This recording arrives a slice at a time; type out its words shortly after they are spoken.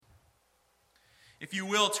If you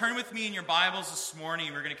will, turn with me in your Bibles this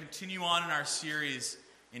morning. We're going to continue on in our series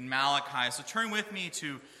in Malachi. So turn with me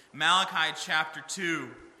to Malachi chapter 2,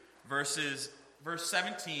 verse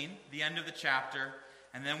 17, the end of the chapter,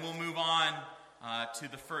 and then we'll move on through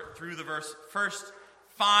the first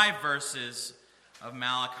 5 verses of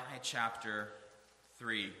Malachi chapter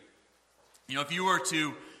 3. You know, if you were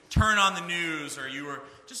to turn on the news, or you were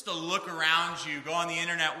just to look around you, go on the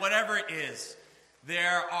internet, whatever it is,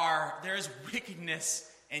 there is wickedness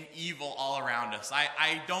and evil all around us.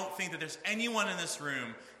 I don't think that there's anyone in this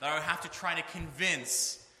room that I would have to try to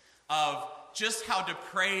convince of just how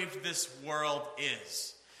depraved this world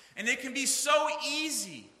is. And it can be so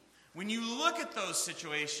easy when you look at those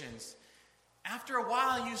situations. After a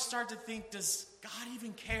while, you start to think, does God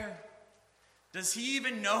even care? Does he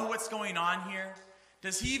even know what's going on here?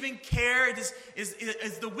 Does he even care?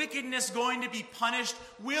 Is the wickedness going to be punished?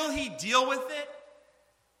 Will he deal with it?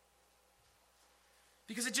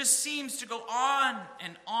 Because it just seems to go on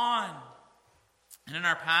and on. And in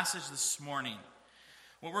our passage this morning,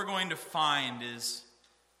 what we're going to find is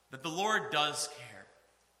that the Lord does care.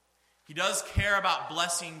 He does care about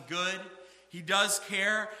blessing good. He does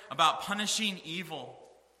care about punishing evil.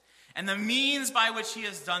 And the means by which he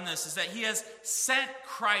has done this is that he has sent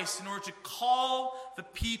Christ in order to call the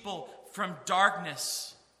people from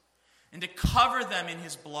darkness and to cover them in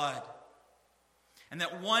his blood. And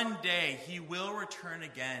that one day he will return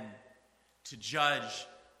again to judge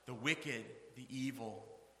the wicked, the evil,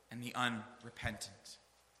 and the unrepentant.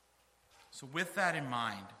 So with that in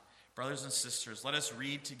mind, brothers and sisters, let us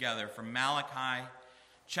read together from Malachi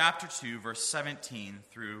chapter 2, verse 17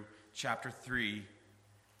 through chapter 3,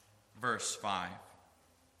 verse 5.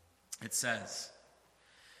 It says,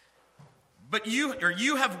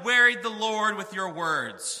 You have wearied the Lord with your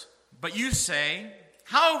words, but you say,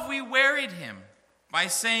 how have we wearied him? By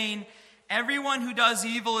saying, everyone who does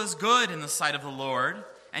evil is good in the sight of the Lord,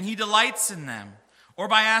 and he delights in them. Or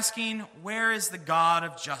by asking, where is the God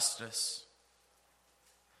of justice?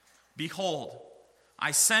 Behold,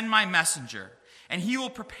 I send my messenger, and he will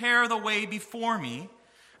prepare the way before me,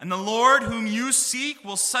 and the Lord whom you seek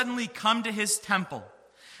will suddenly come to his temple.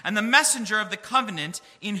 And the messenger of the covenant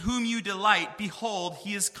in whom you delight, behold,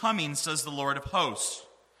 he is coming, says the Lord of hosts.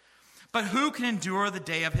 But who can endure the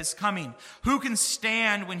day of his coming? Who can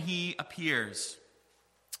stand when he appears?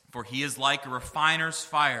 For he is like a refiner's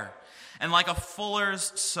fire and like a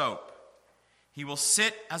fuller's soap. He will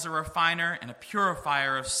sit as a refiner and a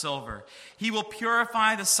purifier of silver. He will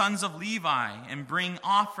purify the sons of Levi and bring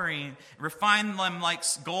offering, refine them like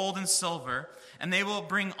gold and silver, and they will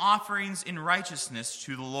bring offerings in righteousness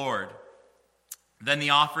to the Lord. Then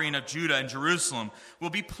the offering of Judah and Jerusalem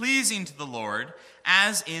will be pleasing to the Lord,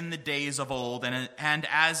 as in the days of old and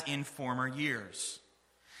as in former years.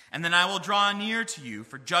 And then I will draw near to you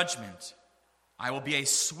for judgment. I will be a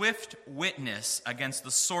swift witness against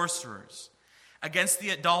the sorcerers, against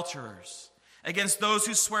the adulterers, against those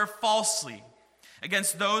who swear falsely,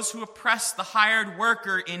 against those who oppress the hired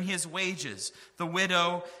worker in his wages, the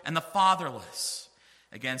widow and the fatherless,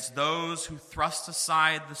 against those who thrust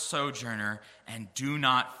aside the sojourner and do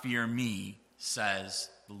not fear me, says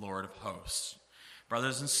the Lord of hosts.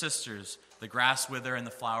 Brothers and sisters, the grass wither and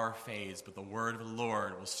the flower fades, but the word of the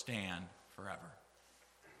Lord will stand forever.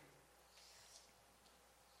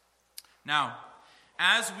 Now,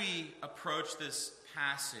 as we approach this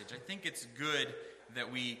passage, I think it's good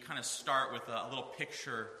that we kind of start with a little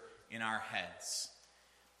picture in our heads.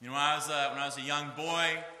 You know, when I was a young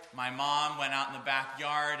boy, my mom went out in the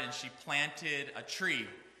backyard and she planted a tree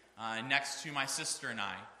next to my sister and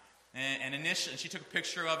I. And initially, she took a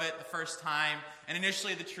picture of it the first time. And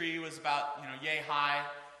initially, the tree was about, yay high.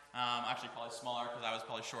 Actually, probably smaller because I was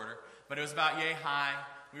probably shorter. But it was about yay high.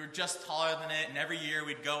 We were just taller than it. And every year,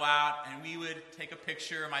 we'd go out and we would take a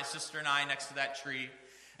picture of my sister and I next to that tree.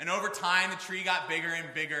 And over time, the tree got bigger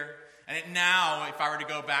and bigger. And now, if I were to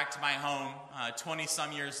go back to my home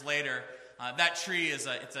 20-some years later, that tree it's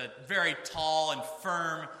a very tall and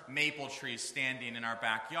firm maple tree standing in our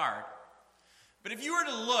backyard. But if you were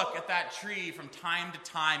to look at that tree from time to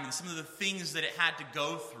time and some of the things that it had to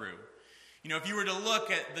go through, if you were to look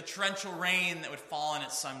at the torrential rain that would fall on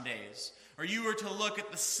it some days, or you were to look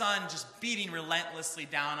at the sun just beating relentlessly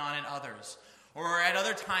down on it others, or at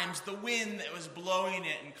other times the wind that was blowing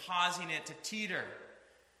it and causing it to teeter,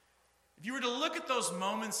 if you were to look at those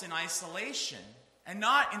moments in isolation, and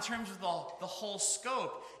not in terms of the whole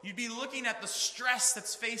scope, you'd be looking at the stress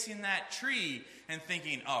that's facing that tree and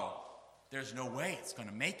thinking, oh, there's no way it's going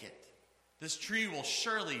to make it. This tree will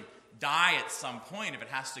surely die at some point if it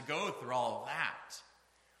has to go through all of that.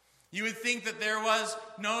 You would think that there was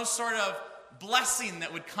no sort of blessing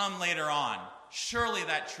that would come later on. Surely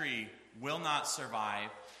that tree will not survive.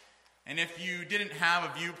 And if you didn't have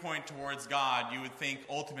a viewpoint towards God, you would think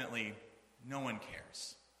ultimately, no one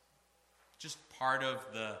cares. Just part of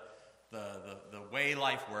the way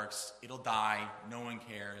life works. It'll die. No one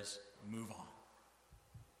cares. Move on.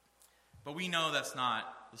 But we know that's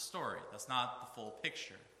not the story. That's not the full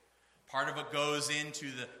picture. Part of what goes into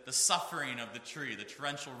the suffering of the tree, the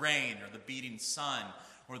torrential rain or the beating sun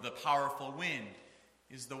or the powerful wind,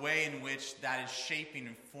 is the way in which that is shaping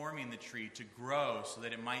and forming the tree to grow so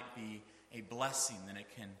that it might be a blessing that it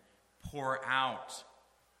can pour out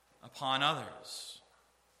upon others.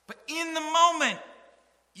 But in the moment,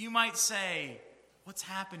 you might say, what's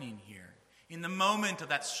happening here? In the moment of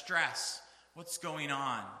that stress, what's going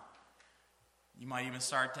on? You might even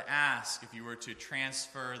start to ask, if you were to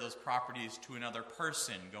transfer those properties to another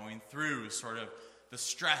person going through sort of the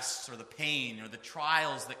stress or the pain or the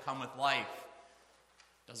trials that come with life,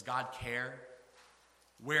 does God care?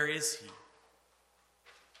 Where is he?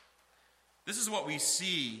 This is what we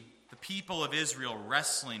see the people of Israel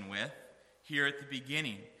wrestling with here at the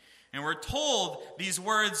beginning. And we're told these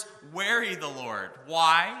words, "Weary the Lord."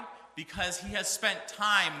 Why? Because he has spent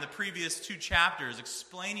time in the previous 2 chapters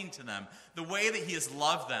explaining to them the way that he has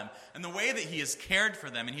loved them and the way that he has cared for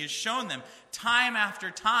them, and he has shown them time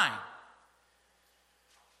after time.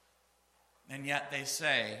 And yet they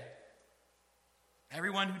say,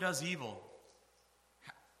 everyone who does evil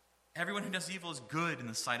is good in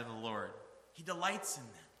the sight of the Lord. He delights in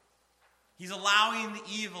them. He's allowing the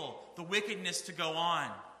evil, the wickedness to go on.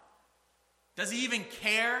 Does he even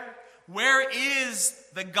care? Where is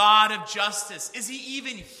the God of justice? Is he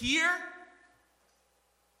even here?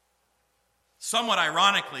 Somewhat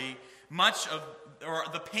ironically, much of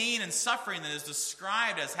the pain and suffering that is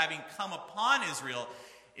described as having come upon Israel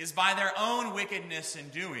is by their own wickedness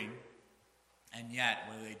and doing. And yet,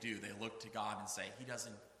 what do? They look to God and say, he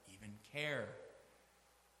doesn't even care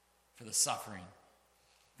for the suffering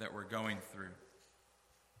that we're going through.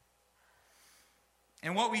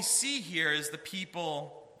 And what we see here is the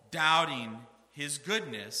people doubting his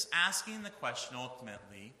goodness, asking the question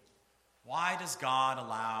ultimately, why does God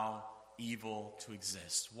allow evil to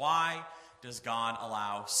exist? Why does God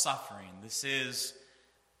allow suffering? This is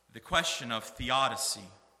the question of theodicy.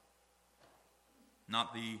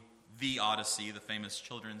 Not the Odyssey, the famous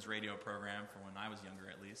children's radio program from when I was younger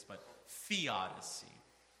at least, but theodicy.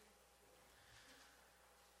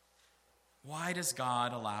 Why does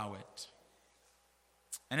God allow it?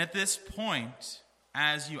 And at this point,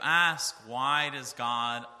 as you ask, why does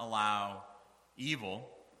God allow evil?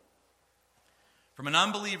 From an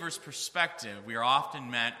unbeliever's perspective, we are often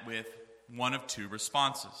met with one of 2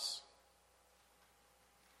 responses.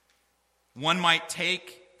 One might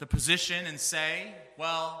take the position and say,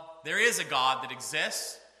 well, there is a God that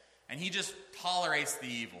exists, and he just tolerates the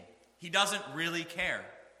evil. He doesn't really care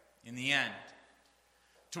in the end.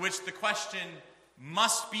 To which the question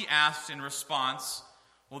must be asked in response,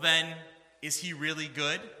 well then, is he really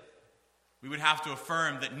good? We would have to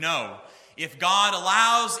affirm that no. If God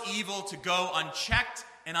allows evil to go unchecked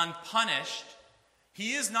and unpunished,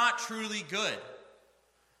 he is not truly good.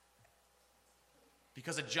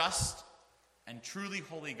 Because a just and truly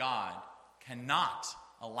holy God cannot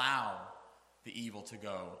allow the evil to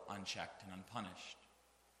go unchecked and unpunished.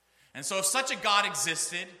 And so if such a God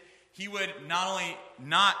existed, he would not only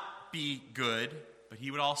not be good, but he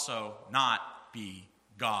would also not be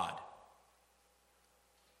God.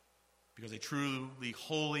 Because a truly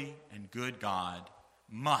holy and good God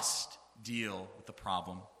must deal with the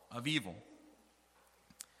problem of evil.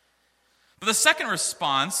 But the second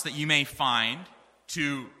response that you may find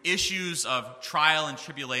to issues of trial and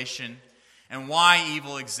tribulation and why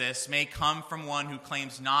evil exists may come from one who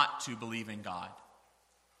claims not to believe in God.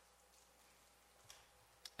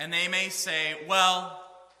 And they may say, well,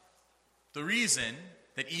 the reason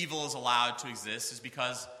that evil is allowed to exist is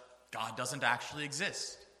because God doesn't actually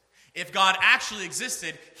exist. If God actually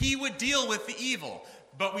existed, he would deal with the evil.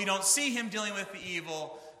 But we don't see him dealing with the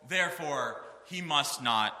evil, therefore he must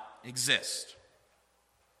not exist.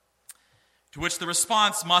 To which the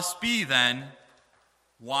response must be then,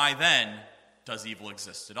 why then does evil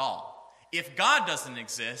exist at all? If God doesn't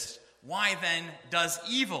exist, why then does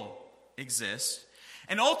evil exist?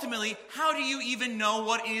 And ultimately, how do you even know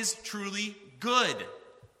what is truly good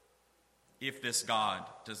if this God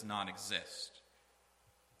does not exist?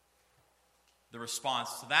 The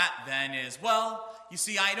response to that then is, well, you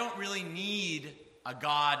see, I don't really need a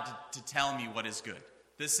God to tell me what is good.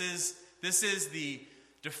 This is the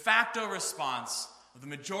de facto response of the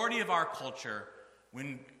majority of our culture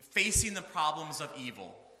when facing the problems of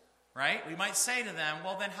evil. right? We might say to them,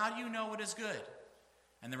 well, then how do you know what is good?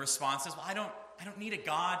 And the response is, well, I don't need a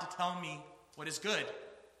God to tell me what is good.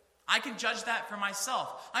 I can judge that for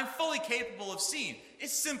myself. I'm fully capable of seeing.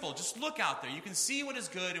 It's simple. Just look out there. You can see what is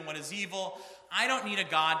good and what is evil. I don't need a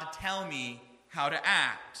God to tell me how to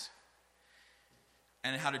act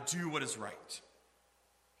and how to do what is right.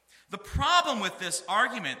 The problem with this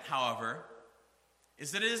argument, however,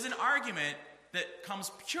 is that it is an argument that comes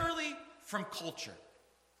purely from culture.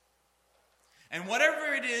 And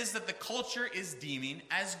whatever it is that the culture is deeming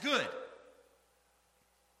as good.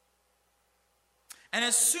 And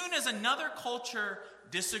as soon as another culture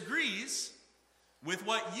disagrees with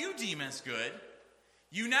what you deem as good,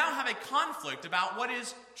 you now have a conflict about what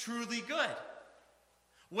is truly good.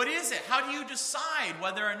 What is it? How do you decide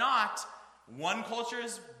whether or not one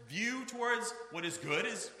culture's view towards what is good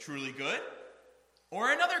is truly good,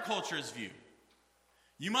 or another culture's view?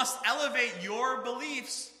 You must elevate your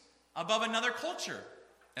beliefs above another culture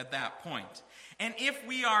at that point. And if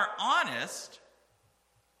we are honest,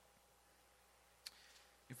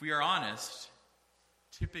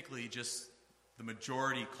 typically just the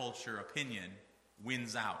majority culture opinion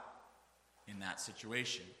wins out in that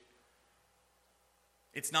situation.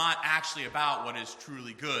 It's not actually about what is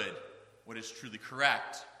truly good, what is truly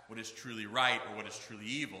correct, what is truly right, or what is truly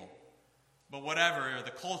evil, but whatever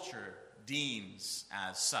the culture deems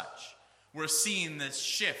as such. We're seeing this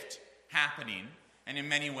shift happening, and in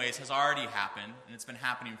many ways has already happened, and it's been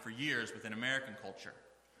happening for years within American culture.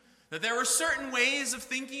 That there were certain ways of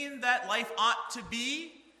thinking that life ought to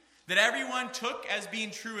be, that everyone took as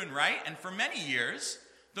being true and right, and for many years,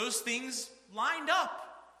 those things lined up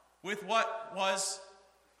with what was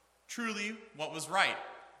truly what was right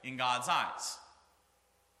in God's eyes.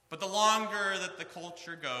 But the longer that the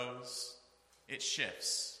culture goes, it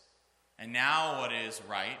shifts. And now what is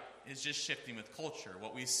right is just shifting with culture.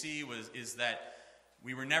 What we see is that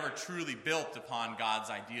we were never truly built upon God's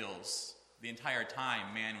ideals. The entire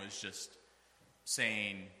time, man was just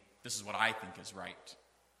saying, this is what I think is right.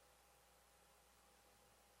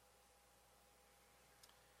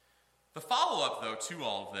 The follow-up, though, to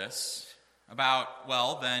all of this, about,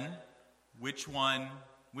 well, then, which one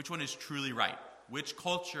is truly right? Which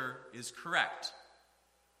culture is correct?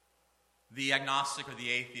 The agnostic or the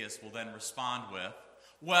atheist will then respond with,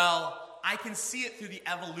 well, I can see it through the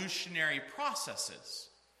evolutionary processes,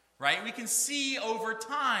 right? We can see over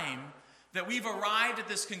time that we've arrived at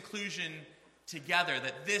this conclusion together,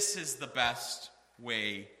 that this is the best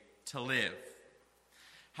way to live.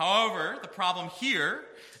 However, the problem here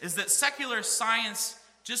is that secular science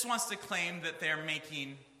just wants to claim that they're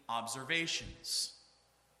making observations.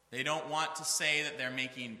 They don't want to say that they're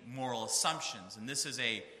making moral assumptions, and this is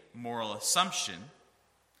a moral assumption.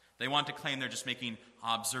 They want to claim they're just making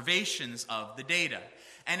observations of the data.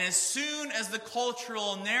 And as soon as the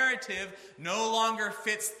cultural narrative no longer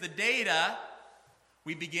fits the data,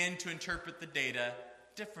 we begin to interpret the data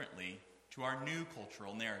differently to our new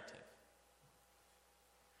cultural narrative.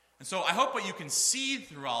 And so I hope what you can see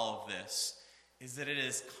through all of this is that it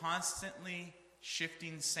is constantly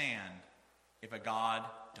shifting sand if a God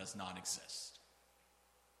does not exist.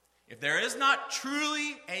 If there is not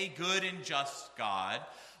truly a good and just God,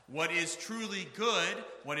 what is truly good,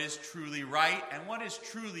 what is truly right, and what is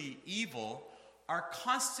truly evil are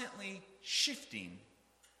constantly shifting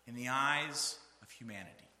in the eyes of humanity.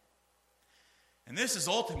 And this is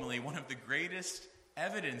ultimately one of the greatest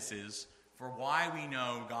evidences for why we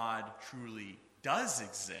know God truly does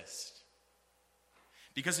exist.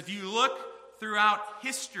 Because if you look throughout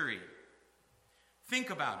history, think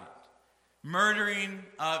about it. Murdering,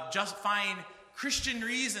 justifying Christian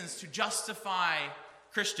reasons to justify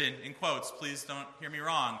Christian, in quotes, please don't hear me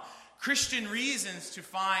wrong. Christian reasons to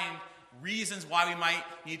find reasons why we might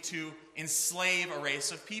need to enslave a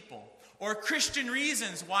race of people. Or Christian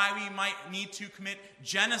reasons why we might need to commit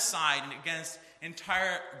genocide against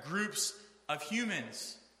entire groups of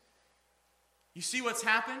humans. You see what's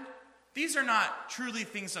happened? These are not truly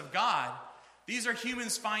things of God. These are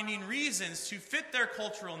humans finding reasons to fit their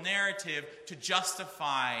cultural narrative to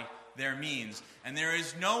justify their means. And there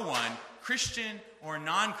is no one, Christian or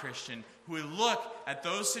non-Christian, who would look at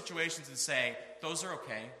those situations and say, those are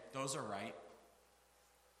okay, those are right.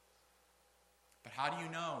 But how do you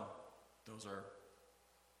know those are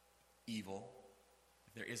evil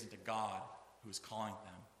if there isn't a God who is calling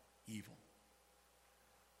them evil?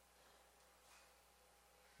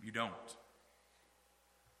 You don't.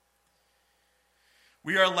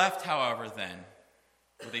 We are left, however, then,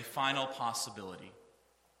 with a final possibility.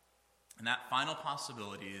 And that final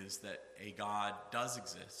possibility is that a God does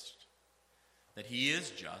exist, that he is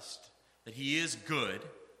just, that he is good,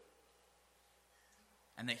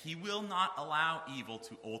 and that he will not allow evil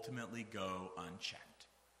to ultimately go unchecked.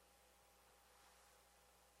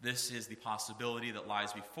 This is the possibility that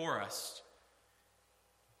lies before us.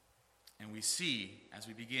 And we see, as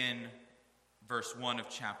we begin verse 1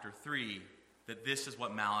 of chapter 3, that this is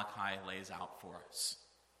what Malachi lays out for us.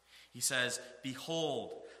 He says,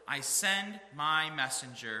 "Behold, I send my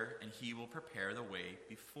messenger, and he will prepare the way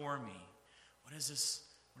before me." What is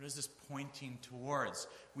this pointing towards?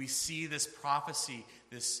 We see this prophecy,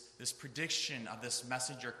 this prediction of this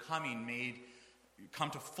messenger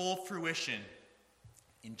come to full fruition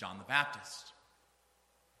in John the Baptist.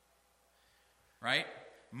 Right?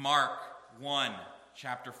 Mark 1,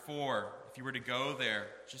 chapter 4. If you were to go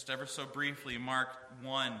there, just ever so briefly, Mark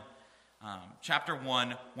 1, chapter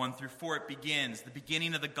 1, 1 through 4, it begins, the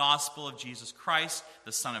beginning of the gospel of Jesus Christ,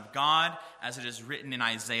 the Son of God, as it is written in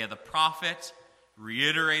Isaiah the prophet,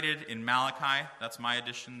 reiterated in Malachi. That's my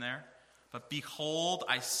addition there. "But behold,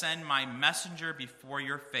 I send my messenger before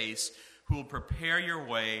your face, who will prepare your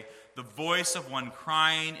way, the voice of one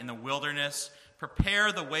crying in the wilderness,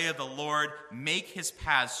 prepare the way of the Lord, make his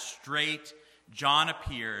paths straight. John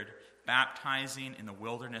appeared, baptizing in the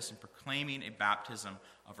wilderness and proclaiming a baptism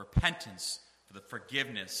of repentance for the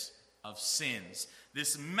forgiveness of sins."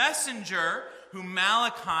 This messenger whom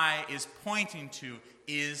Malachi is pointing to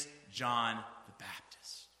is John the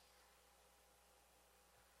Baptist.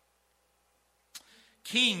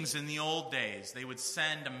 Kings in the old days, they would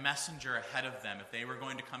send a messenger ahead of them if they were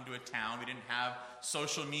going to come to a town. We didn't have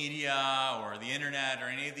social media or the internet or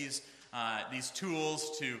any of these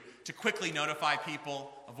tools to quickly notify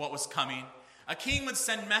people of what was coming. A king would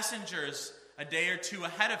send messengers a day or two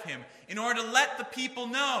ahead of him in order to let the people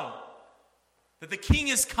know that the king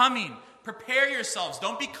is coming. Prepare yourselves.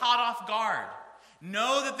 Don't be caught off guard.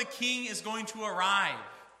 Know that the king is going to arrive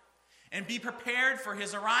and be prepared for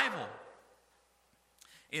his arrival.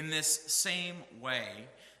 In this same way,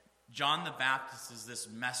 John the Baptist is this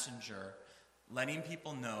messenger letting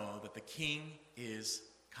people know that the king is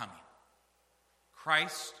coming.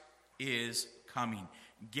 Christ is coming.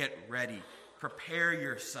 Get ready. Prepare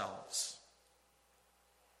yourselves.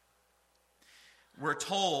 We're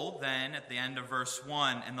told then at the end of verse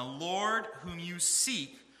 1, "And the Lord whom you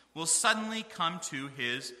seek will suddenly come to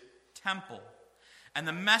his temple. And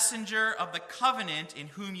the messenger of the covenant in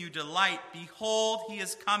whom you delight, behold, he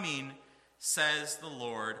is coming, says the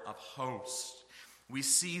Lord of hosts." We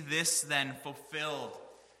see this then fulfilled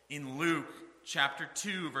in Luke chapter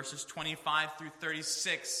 2, verses 25 through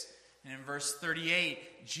 36. And in verse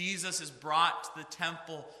 38, Jesus is brought to the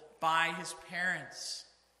temple by his parents.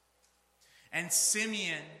 And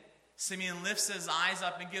Simeon lifts his eyes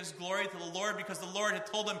up and gives glory to the Lord because the Lord had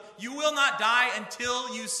told him, "You will not die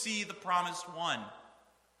until you see the promised one."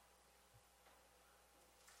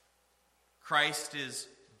 Christ is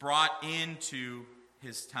brought into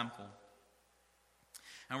his temple.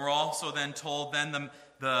 And we're also then told, then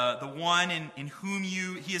the one in whom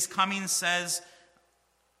he is coming says,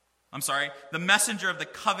 the messenger of the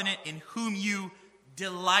covenant in whom you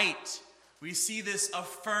delight. We see this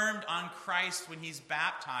affirmed on Christ when he's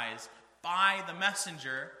baptized by the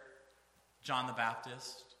messenger, John the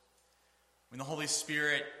Baptist. When the Holy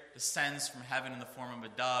Spirit descends from heaven in the form of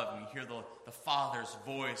a dove, and we hear the Father's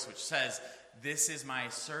voice, which says, "This is my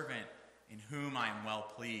servant in whom I am well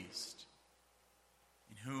pleased,"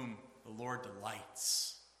 in whom the Lord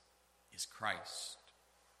delights, is Christ.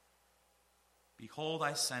 "Behold,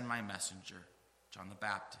 I send my messenger, John the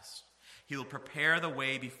Baptist. He will prepare the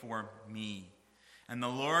way before me. And the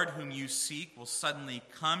Lord whom you seek will suddenly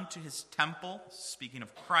come to his temple," speaking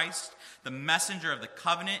of Christ, "the messenger of the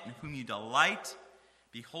covenant in whom you delight.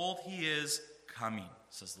 Behold, he is coming,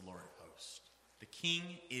 says the Lord of hosts." The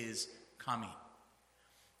king is coming.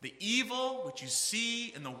 The evil which you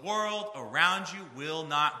see in the world around you will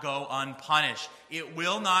not go unpunished. It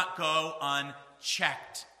will not go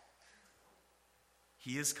unchecked.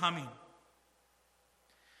 He is coming.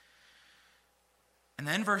 And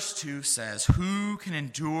then verse 2 says, "Who can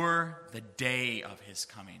endure the day of his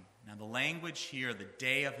coming?" Now the language here, the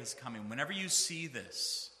day of his coming, whenever you see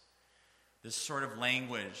this sort of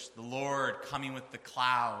language, the Lord coming with the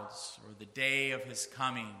clouds, or the day of his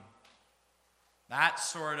coming, that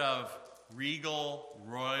sort of regal,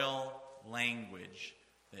 royal language,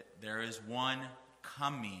 that there is one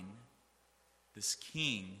coming, this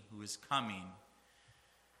king who is coming,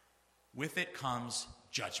 with it comes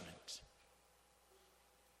judgment.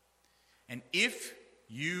 And if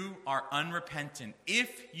you are unrepentant,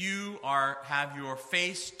 if you have your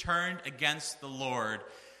face turned against the Lord,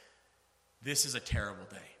 this is a terrible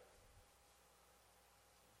day.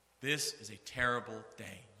 This is a terrible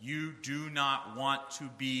day. You do not want to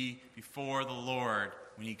be before the Lord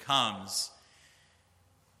when he comes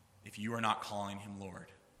if you are not calling him Lord.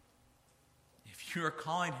 If you are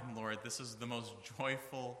calling him Lord, this is the most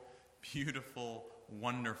joyful, beautiful,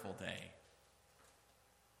 wonderful day.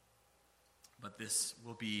 But this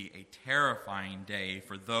will be a terrifying day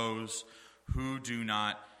for those who do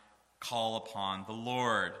not call upon the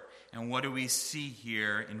Lord. And what do we see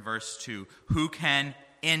here in verse 2? Who can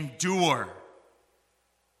endure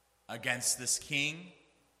against this king?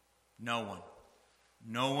 No one.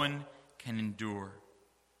 No one can endure.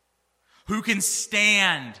 Who can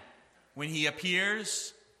stand when he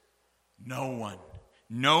appears? No one.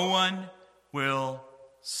 No one will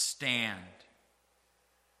stand.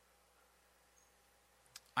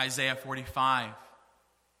 Isaiah 45,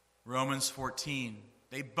 Romans 14,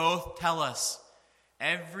 they both tell us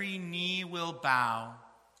every knee will bow,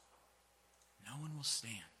 no one will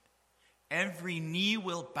stand. Every knee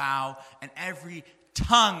will bow and every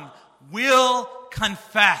tongue will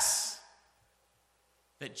confess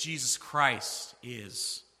that Jesus Christ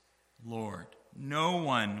is Lord. No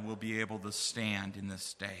one will be able to stand in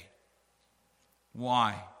this day.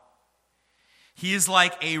 Why? He is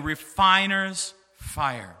like a refiner's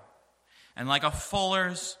fire and like a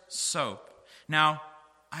fuller's soap. Now,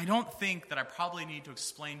 I don't think that I probably need to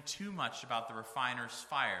explain too much about the refiner's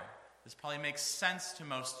fire. This probably makes sense to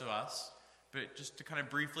most of us, but just to kind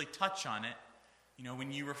of briefly touch on it, you know,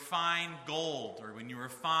 when you refine gold or when you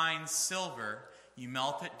refine silver, you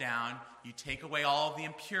melt it down, you take away all of the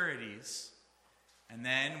impurities, and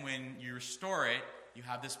then when you restore it, you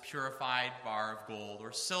have this purified bar of gold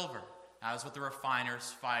or silver. That is what the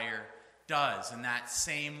refiner's fire does. In that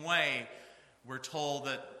same way, we're told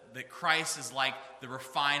that Christ is like the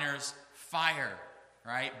refiner's fire,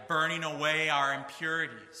 right? Burning away our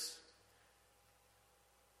impurities.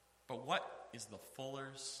 But what is the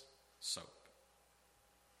fuller's soap?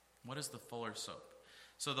 What is the fuller's soap?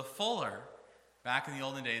 So the fuller, back in the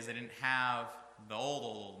olden days, they didn't have the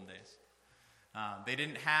olden days. They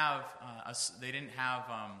didn't have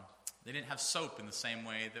soap in the same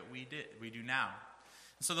way that we do now.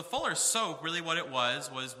 So the fuller's soap, really what it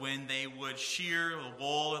was when they would shear the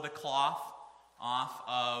wool or the cloth off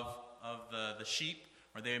of the sheep,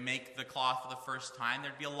 or they would make the cloth for the first time,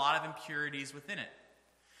 there'd be a lot of impurities within it.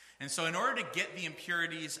 And so in order to get the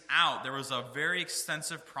impurities out, there was a very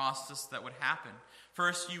extensive process that would happen.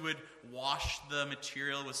 First, you would wash the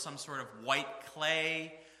material with some sort of white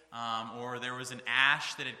clay, or there was an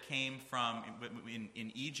ash that it came from,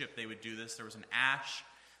 in Egypt they would do this, there was an ash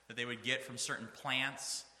that they would get from certain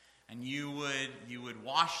plants, and you would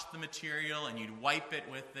wash the material and you'd wipe it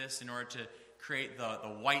with this in order to create the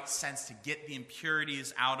white sense to get the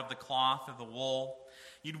impurities out of the cloth or the wool.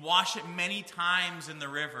 You'd wash it many times in the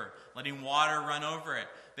river, letting water run over it.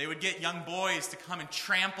 They would get young boys to come and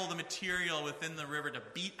trample the material within the river to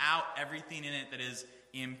beat out everything in it that is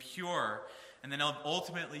impure. And then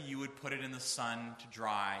ultimately you would put it in the sun to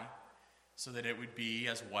dry so that it would be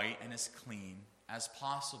as white and as clean as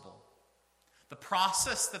possible. The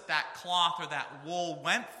process that cloth or that wool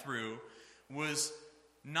went through was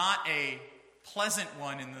not a pleasant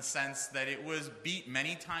one in the sense that it was beat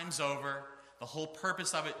many times over, the whole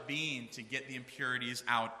purpose of it being to get the impurities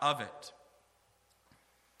out of it.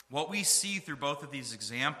 What we see through both of these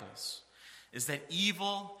examples is that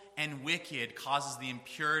evil and wicked causes the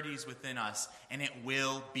impurities within us, and it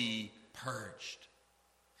will be purged.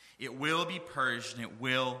 It will be purged, and it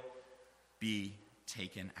will be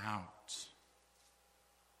taken out.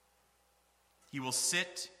 He will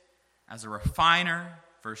sit as a refiner,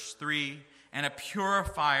 verse 3, and a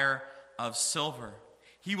purifier of silver.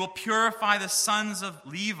 He will purify the sons of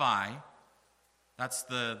Levi. That's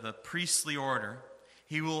the priestly order.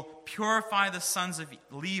 He will purify the sons of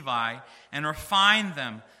Levi and refine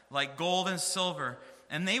them like gold and silver,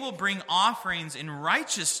 and they will bring offerings in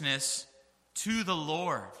righteousness to the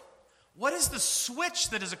Lord. What is the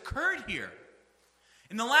switch that has occurred here?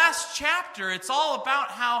 In the last chapter, it's all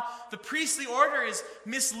about how the priestly order is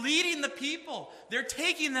misleading the people. They're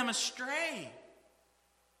taking them astray.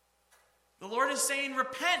 The Lord is saying,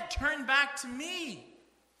 repent, turn back to me.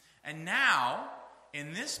 And now,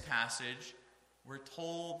 in this passage, we're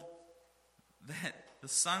told that the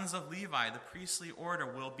sons of Levi, the priestly order,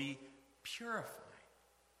 will be purified.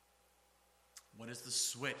 What is the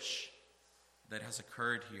switch that has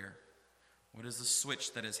occurred here? What is the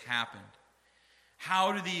switch that has happened?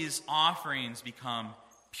 How do these offerings become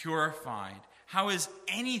purified? How is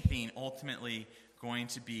anything ultimately going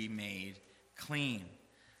to be made clean?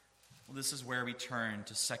 Well, this is where we turn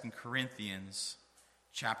to 2 Corinthians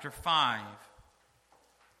chapter 5.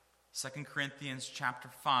 2 Corinthians chapter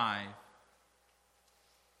 5,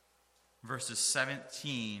 verses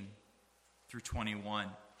 17 through 21.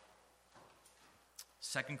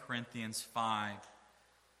 2 Corinthians 5,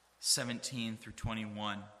 17 through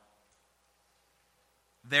 21.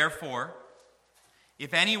 Therefore,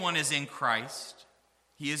 if anyone is in Christ,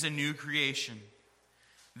 he is a new creation.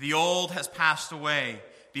 The old has passed away.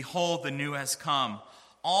 Behold, the new has come.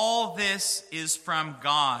 All this is from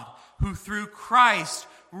God, who through Christ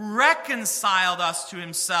reconciled us to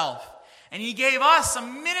himself. And he gave us a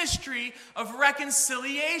ministry of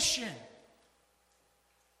reconciliation.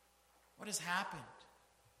 What has happened?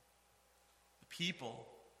 The people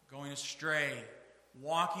going astray,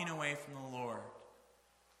 walking away from the Lord,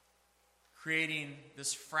 creating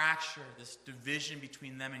this fracture, this division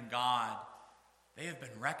between them and God. They have been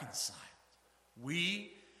reconciled.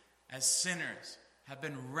 We, as sinners, have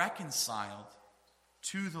been reconciled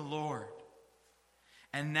to the Lord.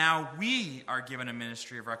 And now we are given a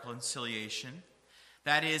ministry of reconciliation.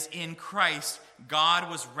 That is, in Christ, God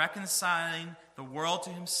was reconciling the world to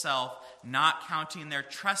himself, not counting their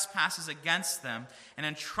trespasses against them, and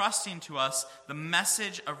entrusting to us the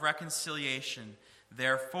message of reconciliation.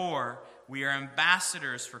 Therefore, we are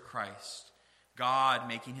ambassadors for Christ, God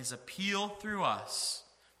making his appeal through us.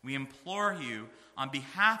 We implore you, on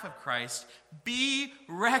behalf of Christ, be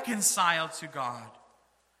reconciled to God.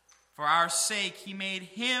 For our sake, he made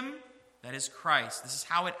him, that is Christ. This is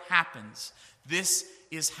how it happens. This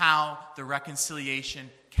is how the reconciliation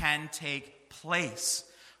can take place.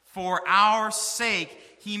 For our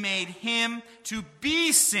sake, he made him to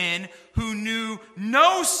be sin who knew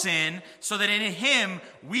no sin, so that in him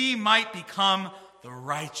we might become the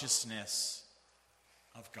righteousness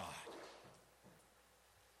of God.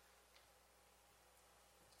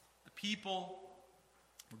 The people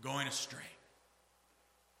were going astray.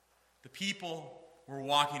 The people were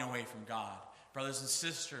walking away from God. Brothers and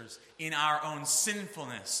sisters, in our own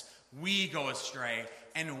sinfulness, we go astray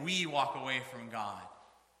and we walk away from God.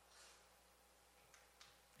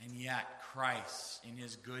 And yet Christ, in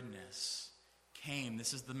his goodness, came.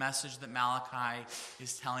 This is the message that Malachi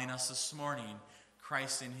is telling us this morning.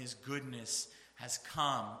 Christ, in his goodness, has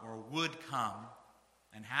come, or would come,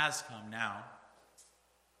 and has come now,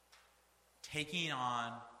 taking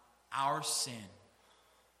on our sin,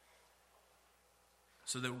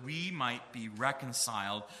 so that we might be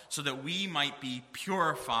reconciled, so that we might be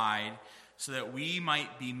purified, so that we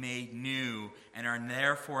might be made new, and are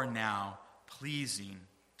therefore now pleasing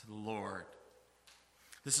to the Lord.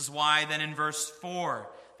 This is why then in verse 4,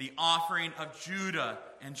 the offering of Judah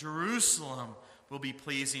and Jerusalem will be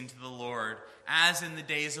pleasing to the Lord, as in the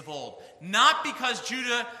days of old. Not because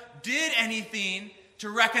Judah did anything to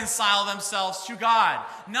reconcile themselves to God.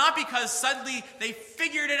 Not because suddenly they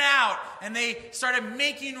figured it out and they started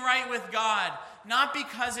making right with God. Not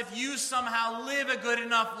because if you somehow live a good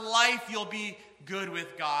enough life, you'll be good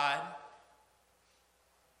with God.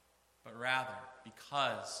 But rather,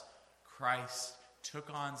 because Christ took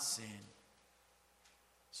on sin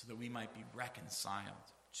so that we might be reconciled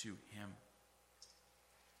to him.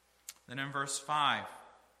 Then in verse 5,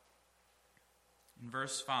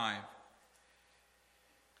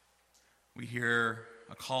 we hear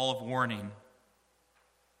a call of warning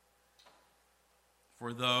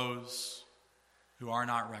for those who are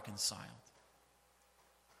not reconciled,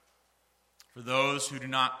 for those who do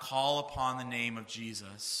not call upon the name of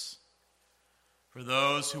Jesus, for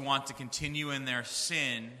those who want to continue in their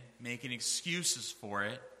sin, making excuses for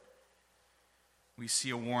it. We see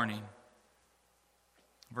a warning.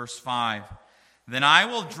 Verse 5, then I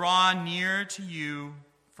will draw near to you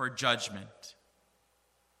for judgment.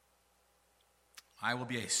 I will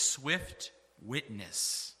be a swift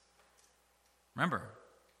witness. Remember,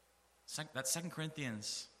 that 2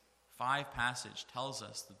 Corinthians 5 passage tells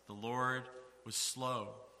us that the Lord was slow.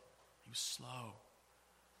 He was slow.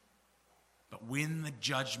 But when the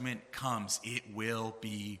judgment comes, it will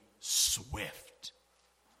be swift.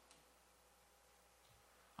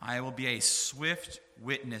 I will be a swift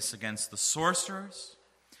witness against the sorcerers,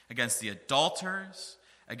 against the adulterers,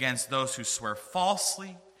 against those who swear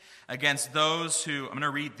falsely, against those who, I'm going to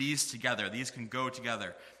read these together. These can go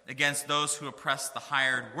together. Against those who oppress the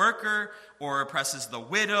hired worker, or oppresses the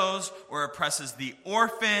widows, or oppresses the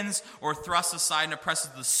orphans, or thrusts aside and oppresses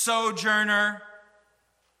the sojourner.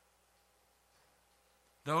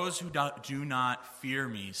 Those who do not fear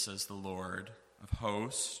me, says the Lord of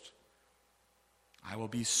hosts, I will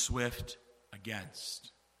be swift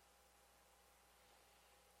against.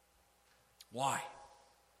 Why?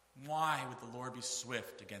 Why would the Lord be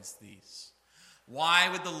swift against these? Why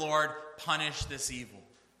would the Lord punish this evil?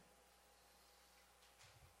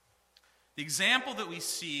 The example that we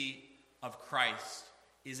see of Christ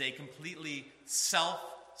is a completely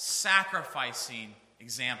self-sacrificing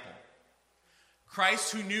example.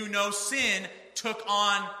 Christ, who knew no sin, took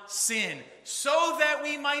on sin so that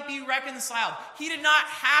we might be reconciled. He did not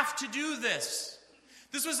have to do this.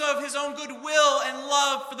 This was of his own goodwill and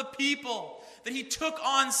love for the people that he took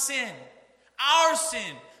on sin. Our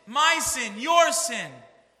sin, my sin, your sin.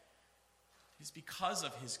 It is because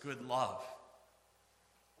of his good love.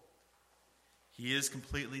 He is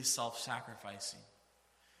completely self-sacrificing.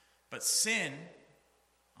 But sin,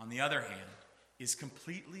 on the other hand, is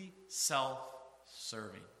completely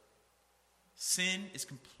self-serving. Sin is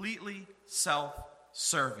completely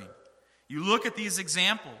self-serving. You look at these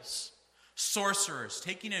examples. Sorcerers,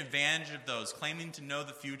 taking advantage of those, claiming to know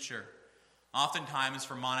the future, oftentimes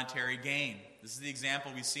for monetary gain. This is the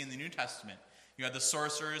example we see in the New Testament. You had the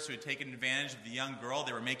sorcerers who had taken advantage of the young girl.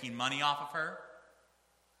 They were making money off of her.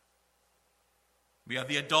 We have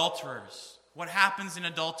the adulterers. What happens in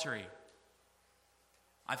adultery?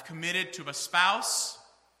 I've committed to a spouse,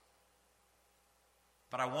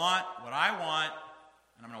 but I want what I want,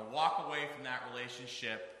 and I'm going to walk away from that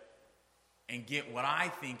relationship and get what I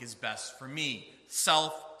think is best for me.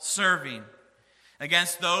 Self-serving.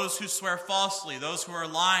 Against those who swear falsely, those who are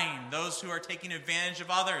lying, those who are taking advantage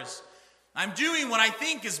of others. I'm doing what I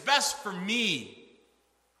think is best for me.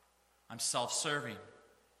 I'm self-serving.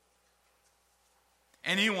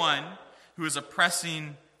 Anyone who is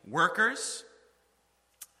oppressing workers,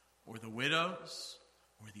 or the widows,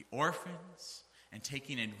 or the orphans, and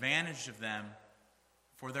taking advantage of them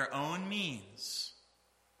for their own means,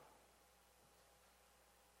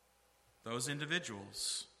 those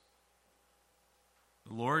individuals,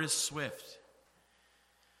 the Lord is swift,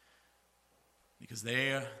 because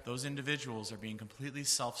those individuals are being completely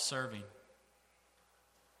self-serving.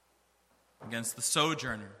 Against the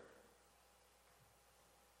sojourner.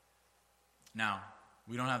 Now,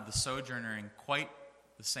 we don't have the sojourner in quite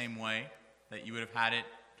the same way that you would have had it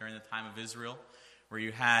during the time of Israel, where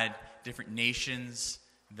you had different nations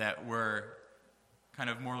that were kind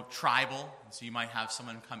of more tribal, so you might have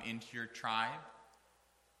someone come into your tribe.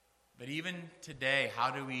 But even today,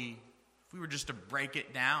 if we were just to break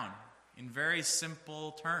it down in very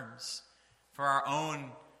simple terms for our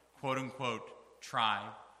own quote-unquote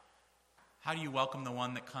tribe, how do you welcome the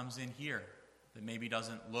one that comes in here that maybe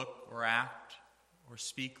doesn't look or act or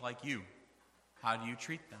speak like you? How do you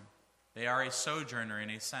treat them? They are a sojourner in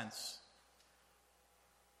a sense.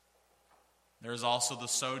 There's also the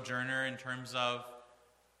sojourner in terms of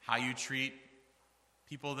how you treat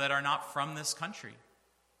people that are not from this country,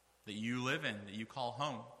 that you live in, that you call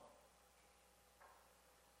home.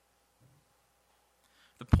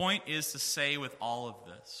 The point is to say with all of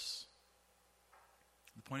this,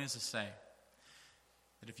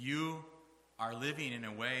 that if you are living in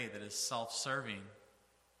a way that is self-serving,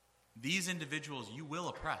 these individuals you will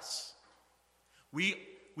oppress. We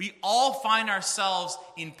all find ourselves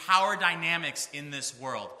in power dynamics in this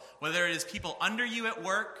world. Whether it is people under you at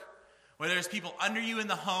work, whether it's people under you in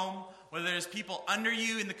the home, whether it's people under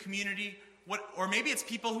you in the community, or maybe it's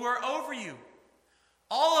people who are over you.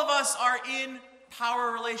 All of us are in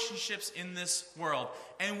power relationships in this world.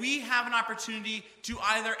 And we have an opportunity to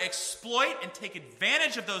either exploit and take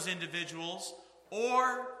advantage of those individuals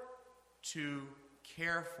or to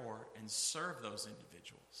care for and serve those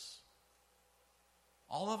individuals.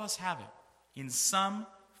 All of us have it in some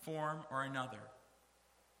form or another.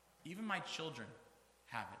 Even my children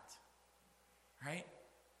have it. Right?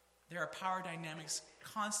 There are power dynamics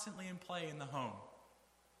constantly in play in the home.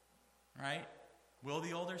 Right? Will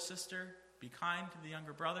the older sister be kind to the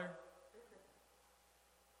younger brother?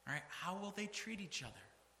 All right, how will they treat each other?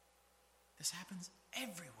 This happens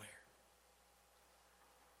everywhere.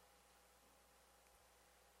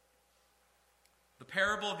 The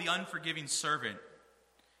parable of the unforgiving servant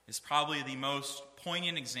is probably the most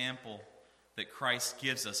poignant example that Christ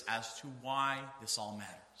gives us as to why this all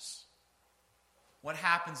matters. What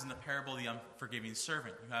happens in the parable of the unforgiving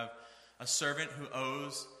servant? You have a servant who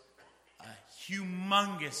owes a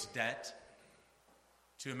humongous debt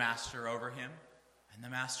to a master over him, and the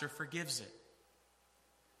master forgives it.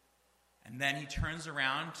 And then he turns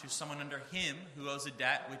around to someone under him who owes a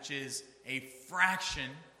debt which is a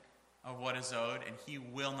fraction of what is owed, and he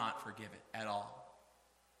will not forgive it at all.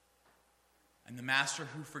 And the master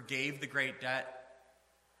who forgave the great debt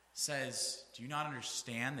says, "Do you not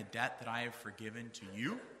understand the debt that I have forgiven to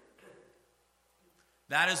you?"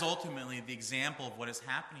 That is ultimately the example of what is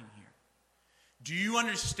happening here. Do you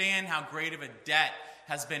understand how great of a debt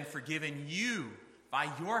has been forgiven you by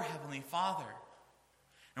your Heavenly Father?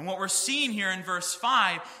 And what we're seeing here in verse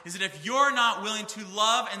 5 is that if you're not willing to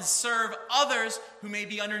love and serve others who may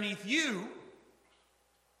be underneath you,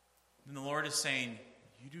 then the Lord is saying,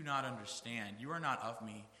 you do not understand. You are not of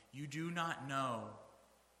me. You do not know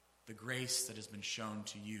the grace that has been shown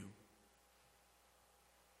to you.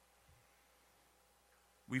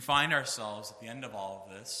 We find ourselves at the end of all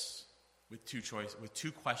of this with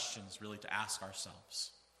two questions really to ask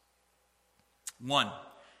ourselves. One,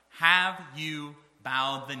 have you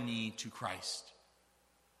bowed the knee to Christ?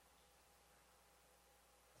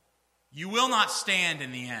 You will not stand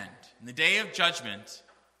in the end. In the day of judgment,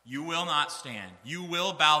 you will not stand. You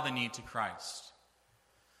will bow the knee to Christ.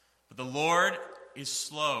 But the Lord is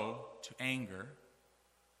slow to anger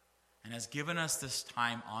and has given us this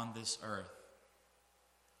time on this earth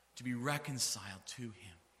to be reconciled to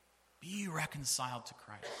him. Be reconciled to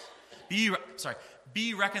Christ.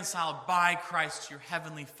 Be reconciled by Christ to your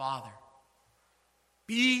heavenly Father.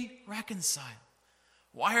 Be reconciled.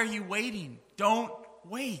 Why are you waiting? Don't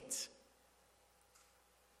wait.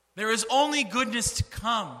 There is only goodness to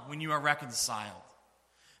come when you are reconciled.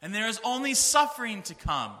 And there is only suffering to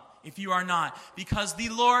come if you are not, because the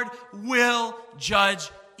Lord will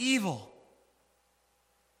judge evil.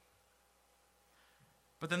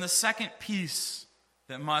 But then the second piece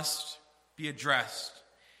that must be addressed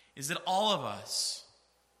is that all of us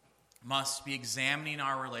must be examining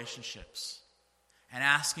our relationships and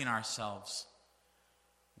asking ourselves,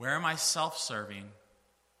 where am I self-serving?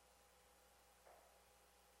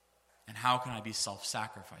 And how can I be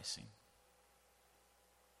self-sacrificing?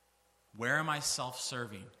 Where am I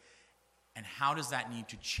self-serving? And how does that need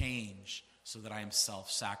to change so that I am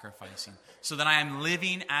self-sacrificing? So that I am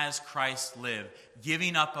living as Christ lived,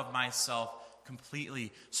 giving up of myself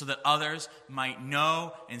completely, so that others might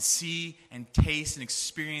know and see and taste and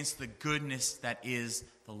experience the goodness that is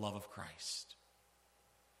the love of Christ.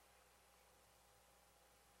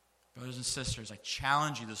 Brothers and sisters, I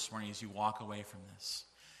challenge you this morning as you walk away from this.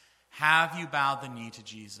 Have you bowed the knee to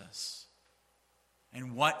Jesus?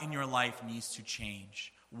 And what in your life needs to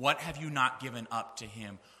change? What have you not given up to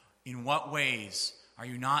him? In what ways are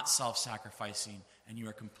you not self-sacrificing and you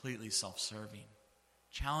are completely self-serving?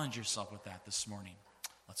 Challenge yourself with that this morning.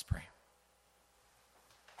 Let's pray.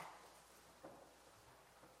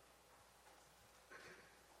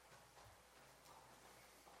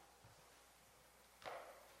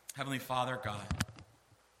 Heavenly Father, God,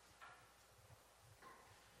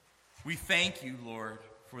 we thank you, Lord,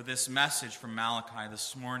 for this message from Malachi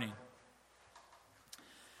this morning.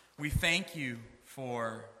 We thank you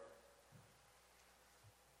for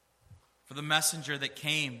the messenger that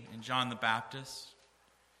came in John the Baptist,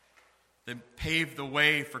 that paved the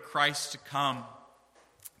way for Christ to come,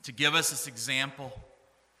 to give us this example,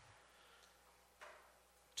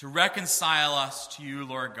 to reconcile us to you,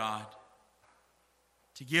 Lord God,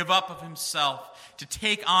 to give up of himself, to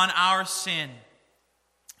take on our sin,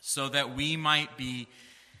 so that we might be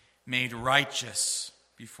made righteous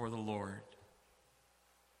before the Lord.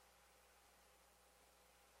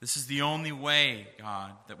 This is the only way,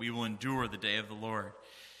 God, that we will endure the day of the Lord,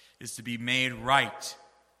 is to be made right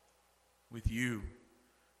with you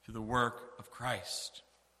through the work of Christ.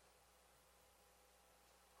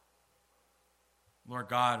 Lord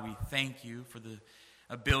God, we thank you for the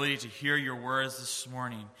ability to hear your words this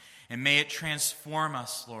morning, and may it transform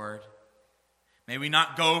us, Lord. May we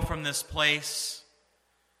not go from this place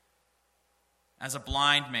as a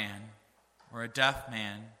blind man or a deaf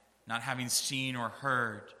man, not having seen or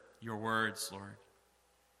heard your words, Lord.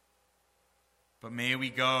 But may we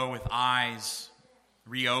go with eyes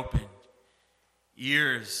reopened,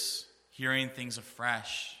 ears hearing things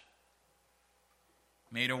afresh,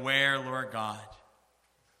 made aware, Lord God,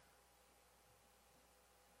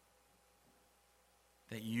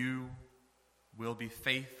 that you will be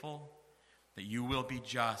faithful, that you will be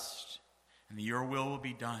just, and that your will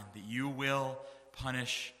be done, that you will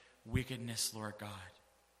punish wickedness, Lord God.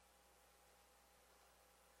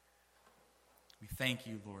 We thank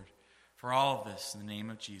you, Lord, for all of this in the name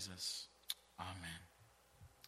of Jesus. Amen.